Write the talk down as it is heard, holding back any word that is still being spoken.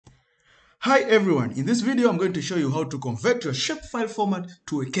Hi everyone, in this video I'm going to show you how to convert your shapefile format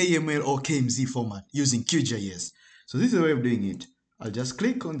to a KML or KMZ format using QGIS. So this is the way of doing it. I'll just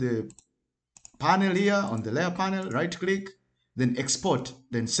click on the panel here, on the layer panel, right click, then export,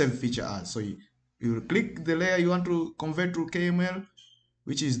 then save feature as. So you click the layer you want to convert to KML,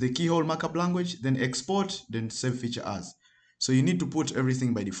 which is the keyhole markup language, then export, then save feature as. So you need to put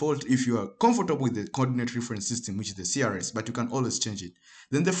everything by default if you are comfortable with the coordinate reference system, which is the CRS, but you can always change it.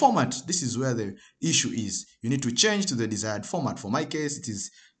 Then the format, this is where the issue is. You need to change to the desired format. For my case, it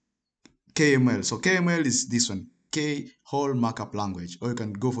is KML. So KML is this one, keyhole markup language, or you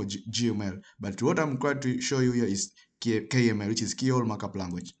can go for GML. But what I'm going to show you here is KML, which is keyhole markup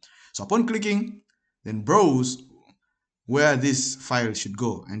language. So upon clicking, then browse where this file should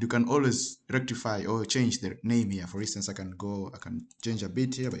go, and you can always rectify or change the name here. For instance, I can change a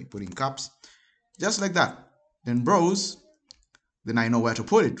bit here by putting caps, just like that. Then browse, then I know where to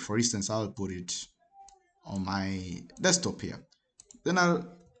put it. For instance, I'll put it on my desktop here. Then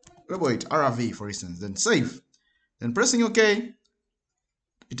I'll label it RV, for instance, then save. Then pressing OK,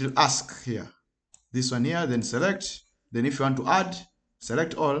 it will ask here, this one here, then select. Then if you want to add,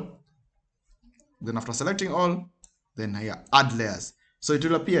 select all. Then after selecting all, then here, add layers. So it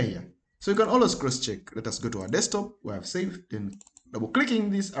will appear here. So you can always cross-check. Let us go to our desktop where I've saved, then double-clicking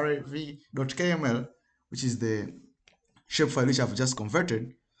this rv.kml, which is the shapefile which I've just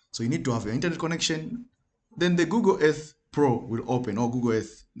converted. So you need to have your internet connection. Then the Google Earth Pro will open, or Google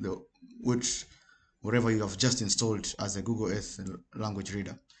Earth, whatever you have just installed as a Google Earth language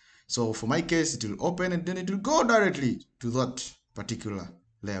reader. So for my case, it will open and then it will go directly to that particular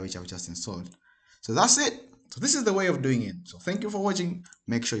layer which I've just installed. So that's it. So this is the way of doing it. So thank you for watching.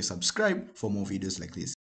 Make sure you subscribe for more videos like this.